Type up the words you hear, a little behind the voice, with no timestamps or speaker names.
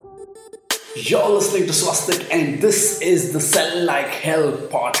You're listening to Swastik, and this is the Sell Like Hell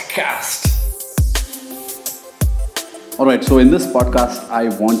podcast. Alright, so in this podcast, I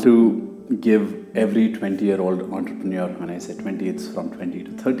want to give every 20-year-old entrepreneur, when I say 20, it's from 20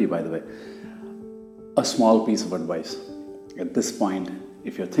 to 30, by the way, a small piece of advice. At this point,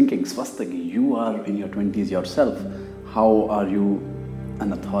 if you're thinking, Swastik, you are in your 20s yourself, how are you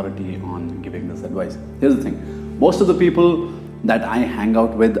an authority on giving this advice? Here's the thing. Most of the people that I hang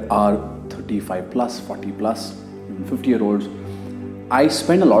out with are 35 plus, 40 plus, even 50-year-olds. I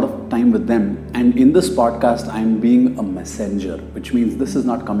spend a lot of time with them, and in this podcast, I'm being a messenger, which means this is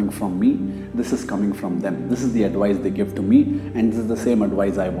not coming from me, this is coming from them. This is the advice they give to me, and this is the same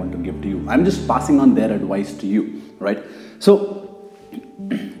advice I want to give to you. I'm just passing on their advice to you, right? So,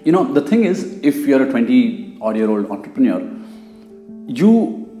 the thing is, if you're a 20-odd-year-old entrepreneur,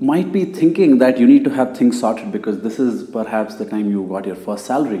 you might be thinking that you need to have things sorted because this is perhaps the time you got your first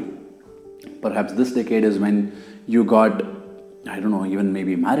salary. Perhaps this decade is when you got, even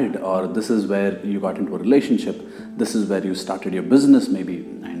maybe married, or this is where you got into a relationship. This is where you started your business maybe,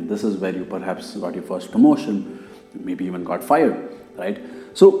 and this is where you perhaps got your first promotion, maybe even got fired, right?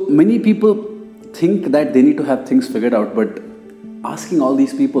 So many people think that they need to have things figured out, but asking all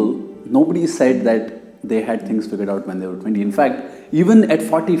these people, nobody said that they had things figured out when they were 20. In fact, even at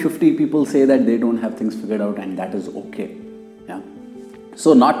 40, 50, people say that they don't have things figured out, and that is okay. Yeah.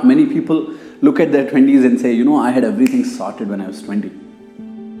 So not many people look at their 20s and say, I had everything sorted when I was 20.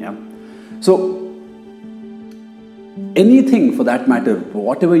 Yeah. So anything for that matter,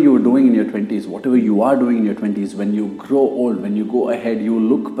 whatever you were doing in your 20s, whatever you are doing in your 20s, when you grow old, when you go ahead, you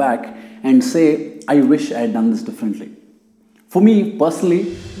look back and say, I wish I had done this differently. For me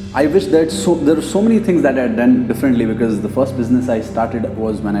personally, I wish that there are so many things that I had done differently, because the first business I started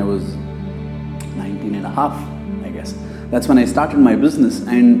was when I was 19 and a half, I guess. That's when I started my business,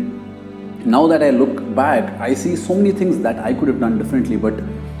 and now that I look back, I see so many things that I could have done differently, but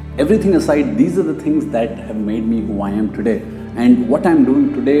everything aside, these are the things that have made me who I am today, and what I'm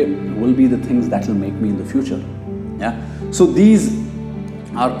doing today will be the things that will make me in the future. Yeah. So these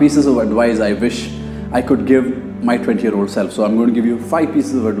are pieces of advice I wish I could give my 20-year-old self. So I'm going to give you 5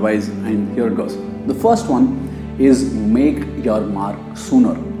 pieces of advice, and here it goes. The first one is make your mark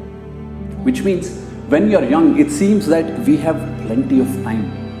sooner, which means when you're young, it seems that we have plenty of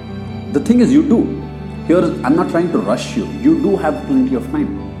time. The thing is, you do. Here, I'm not trying to rush you. You do have plenty of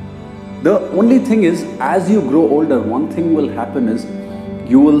time. The only thing is, as you grow older, one thing will happen is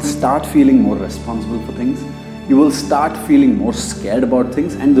you will start feeling more responsible for things. You will start feeling more scared about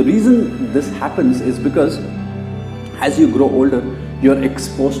things. And the reason this happens is because as you grow older, you're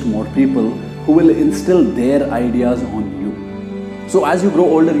exposed to more people who will instill their ideas on you. So as you grow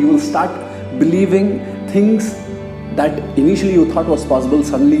older, you will start believing things that initially you thought was possible,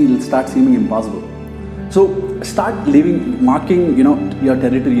 suddenly will start seeming impossible. So start marking your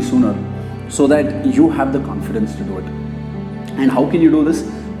territory sooner, so that you have the confidence to do it. And how can you do this?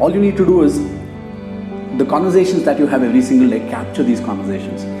 All you need to do is the conversations that you have every single day, capture these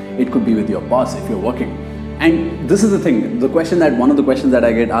conversations. It could be with your boss if you're working. And this is the thing, one of the questions that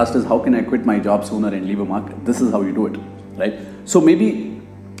I get asked is, how can I quit my job sooner and leave a mark? This is how you do it, right? So maybe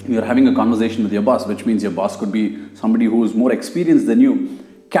you're having a conversation with your boss, which means your boss could be somebody who is more experienced than you.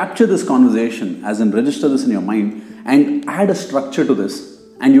 Capture this conversation, as in register this in your mind, and add a structure to this,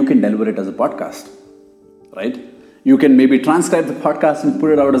 and you can deliver it as a podcast, right? You can maybe transcribe the podcast and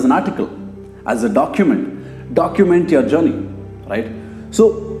put it out as an article, as a document. Document your journey, right?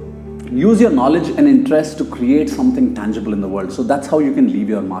 So use your knowledge and interest to create something tangible in the world. So that's how you can leave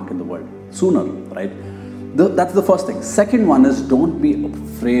your mark in the world sooner, right? That's the first thing. Second one is, don't be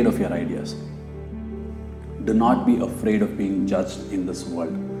afraid of your ideas. Do not be afraid of being judged in this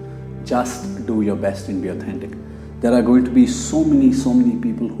world. Just do your best and be authentic. There are going to be so many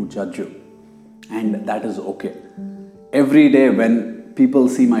people who judge you, and that is okay. Every day when people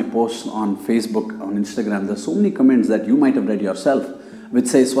see my posts on Facebook, on Instagram, there's so many comments that you might have read yourself, which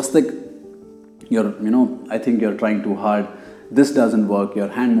say, Swastik, I think you're trying too hard. This doesn't work. Your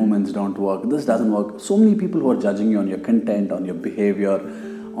hand movements don't work. This doesn't work. So many people who are judging you on your content, on your behavior,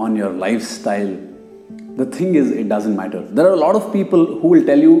 on your lifestyle. The thing is, it doesn't matter. There are a lot of people who will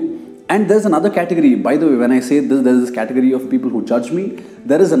tell you, and there's another category. By the way, when I say this, there's this category of people who judge me.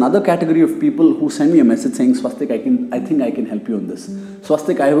 There is another category of people who send me a message saying, Swastik, I think I can help you on this.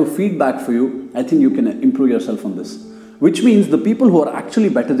 Swastik, I have a feedback for you. I think you can improve yourself on this. Which means the people who are actually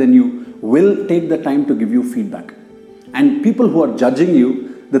better than you will take the time to give you feedback. And people who are judging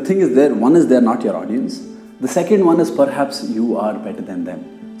you, the thing is, one is they're not your audience. The second one is perhaps you are better than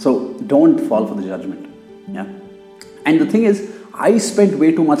them. So don't fall for the judgment. Yeah. And the thing is, I spent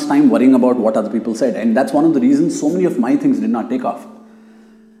way too much time worrying about what other people said, and that's one of the reasons so many of my things did not take off.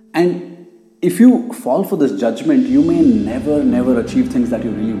 And if you fall for this judgment, you may never achieve things that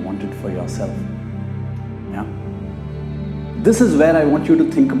you really wanted for yourself. Yeah. This is where I want you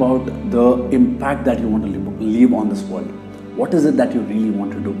to think about the impact that you want to leave on this world. What is it that you really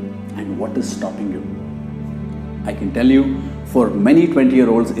want to do, and what is stopping you? I can tell you, for many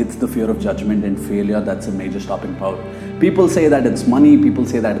 20-year-olds, it's the fear of judgment and failure that's a major stopping power. People say that it's money, people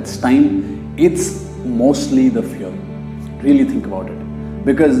say that it's time. It's mostly the fear. Really think about it.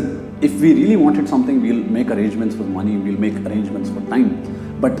 Because if we really wanted something, we'll make arrangements for money, we'll make arrangements for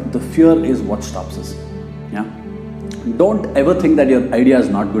time. But the fear is what stops us. Yeah. Don't ever think that your idea is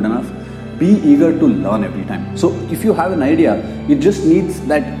not good enough. Be eager to learn every time. So if you have an idea, it just needs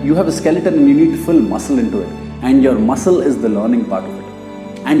that you have a skeleton and you need to fill muscle into it. And your muscle is the learning part of it.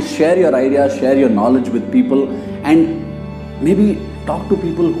 And share your ideas, share your knowledge with people, and maybe talk to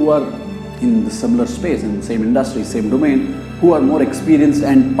people who are in the similar space, in the same industry, same domain, who are more experienced,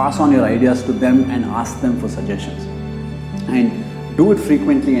 and pass on your ideas to them and ask them for suggestions. And do it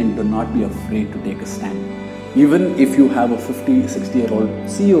frequently, and do not be afraid to take a stand. Even if you have a 50, 60-year-old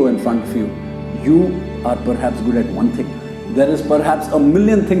CEO in front of you, you are perhaps good at one thing. There is perhaps a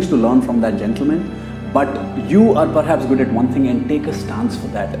million things to learn from that gentleman, but you are perhaps good at one thing, and take a stance for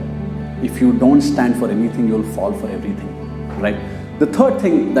that. If you don't stand for anything, you'll fall for everything, right? The third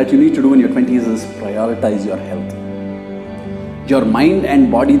thing that you need to do in your 20s is prioritize your health. Your mind and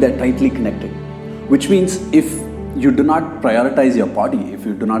body, they're tightly connected, which means if you do not prioritize your body, if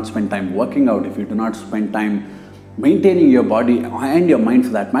you do not spend time working out, if you do not spend time maintaining your body and your mind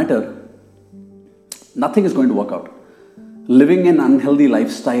for that matter, nothing is going to work out. Living an unhealthy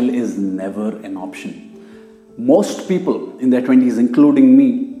lifestyle is never an option. Most people in their 20s, including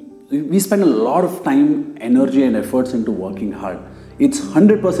me, we spend a lot of time, energy and efforts into working hard. It's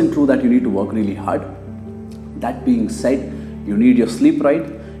 100% true that you need to work really hard. That being said, you need your sleep right,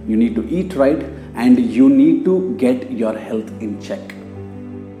 you need to eat right, and you need to get your health in check.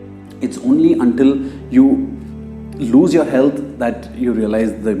 It's only until you lose your health that you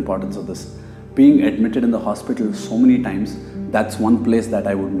realize the importance of this. Being admitted in the hospital so many times, that's one place that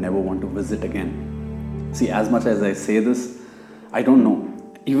I would never want to visit again. See, as much as I say this, I don't know.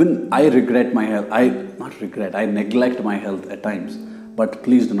 Even I regret my health. I neglect my health at times. But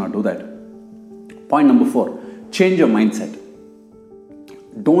please do not do that. Point number 4, change your mindset.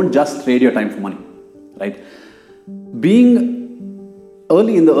 Don't just trade your time for money, right? Being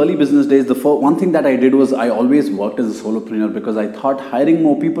early in the early business days, the one thing that I did was I always worked as a solopreneur because I thought hiring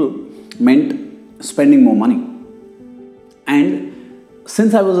more people meant spending more money. And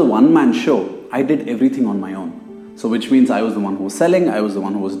since I was a one-man show, I did everything on my own. So which means I was the one who was selling, I was the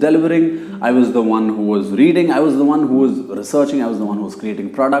one who was delivering, I was the one who was reading, I was the one who was researching, I was the one who was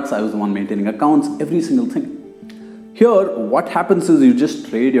creating products, I was the one maintaining accounts, every single thing. Here, what happens is you just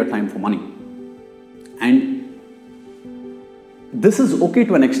trade your time for money. And this is okay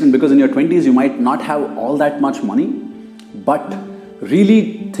to an extent because in your 20s you might not have all that much money, but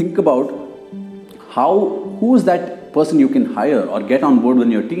really think about who is that person you can hire or get on board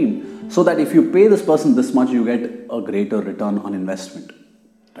in your team, so that if you pay this person this much, you get a greater return on investment,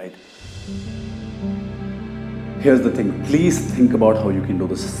 right? Here's the thing, please think about how you can do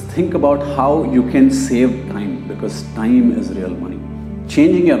this. Think about how you can save time, because time is real money.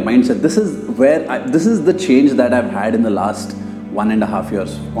 Changing your mindset, this is the change that I've had in the last 1.5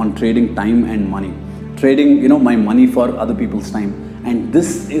 years on trading time and money. Trading, my money for other people's time. And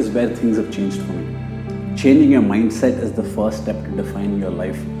this is where things have changed for me. Changing your mindset is the first step to define your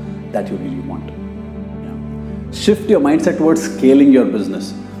life that you really want. Yeah. Shift your mindset towards scaling your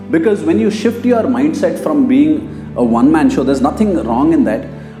business. Because when you shift your mindset from being a one-man show, there's nothing wrong in that,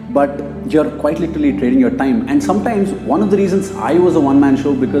 but you're quite literally trading your time. And sometimes one of the reasons I was a one-man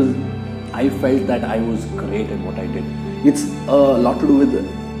show because I felt that I was great at what I did. It's a lot to do with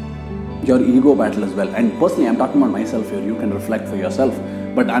your ego battle as well. And personally, I'm talking about myself here. You can reflect for yourself,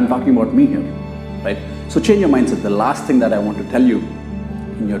 but I'm talking about me here, right? So change your mindset. The last thing that I want to tell you,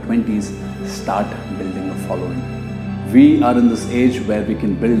 in your 20s, start building a following. We are in this age where we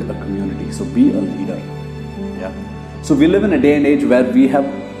can build a community, so be a leader. Yeah. So we live in a day and age where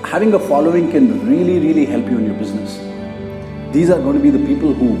having a following can really help you in your business. These are going to be the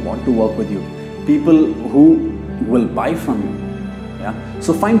people who want to work with you, people who will buy from you. Yeah.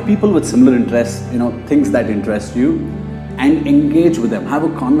 So find people with similar interests, things that interest you, and engage with them. Have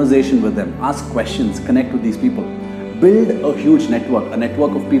a conversation with them. Ask questions. Connect with these people. Build a huge network, a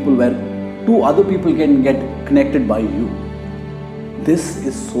network of people where 2 other people can get connected by you. This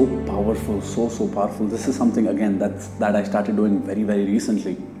is so powerful, so powerful. This is something again that I started doing very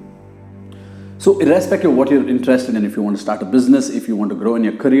recently. So irrespective of what you're interested in, if you want to start a business, if you want to grow in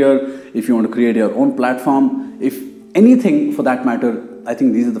your career, if you want to create your own platform, if anything for that matter, I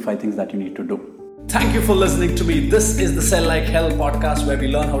think these are the 5 things that you need to do. Thank you for listening to me. This is the Sell Like Hell podcast, where we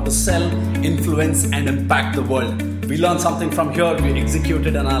learn how to sell, influence, and impact the world. We learn something from here, we execute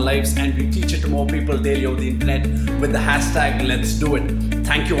it in our lives, and we teach it to more people daily over the internet with the hashtag Let's Do It.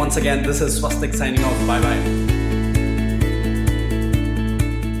 Thank you once again. This is Swastik signing off. Bye bye.